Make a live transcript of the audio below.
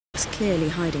clearly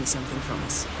hiding something from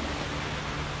us.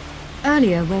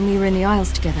 Earlier, when we were in the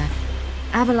Isles together,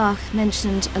 Avalach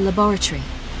mentioned a laboratory.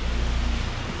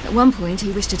 At one point, he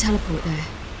wished to teleport there,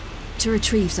 to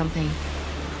retrieve something,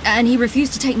 and he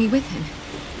refused to take me with him.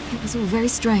 It was all very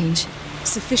strange.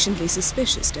 Sufficiently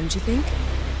suspicious, don't you think?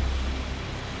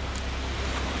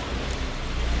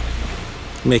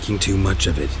 Making too much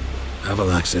of it.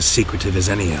 Avalach's as secretive as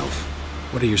any elf.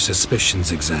 What are your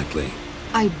suspicions exactly?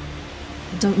 I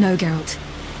don't know, Geralt.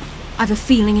 I've a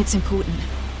feeling it's important.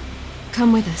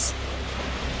 Come with us.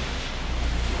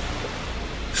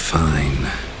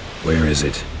 Fine. Where is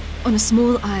it? On a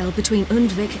small isle between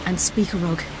Undvik and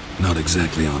Speakerog. Not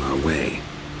exactly on our way.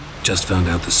 Just found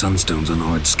out the sunstones on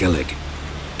Ard Skellig.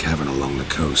 Cavern along the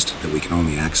coast that we can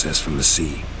only access from the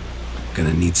sea.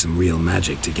 Gonna need some real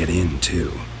magic to get in,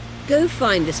 too. Go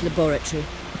find this laboratory.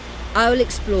 I'll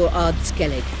explore Ard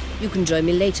Skellig. You can join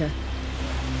me later.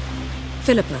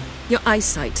 Philippa, your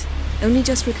eyesight. Only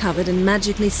just recovered and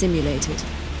magically simulated.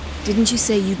 Didn't you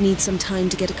say you'd need some time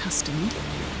to get accustomed?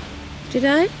 Did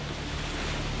I?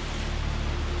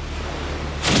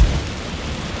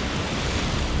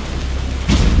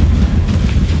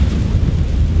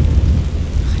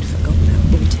 I'd forgotten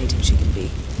how irritating she can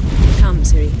be. Come,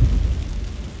 Ciri.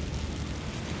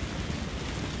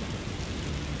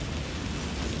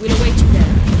 We'll await you there.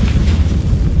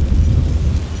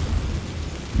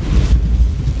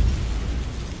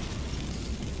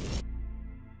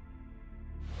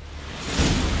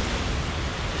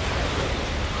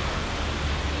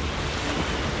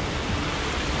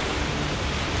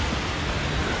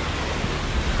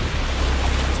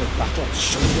 Battle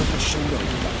shoulder to shoulder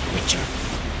with the Witcher.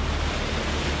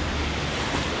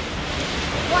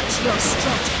 Watch your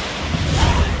strut.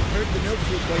 Heard the notes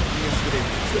were quite yesterday.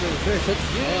 Should have fish it.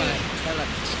 Boy, tell it.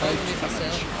 Tell me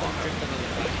myself.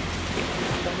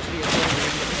 Promise me a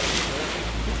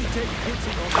did you take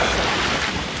pity on the shot?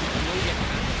 I know you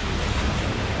can.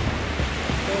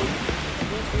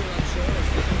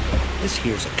 This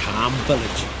here's a calm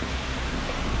village.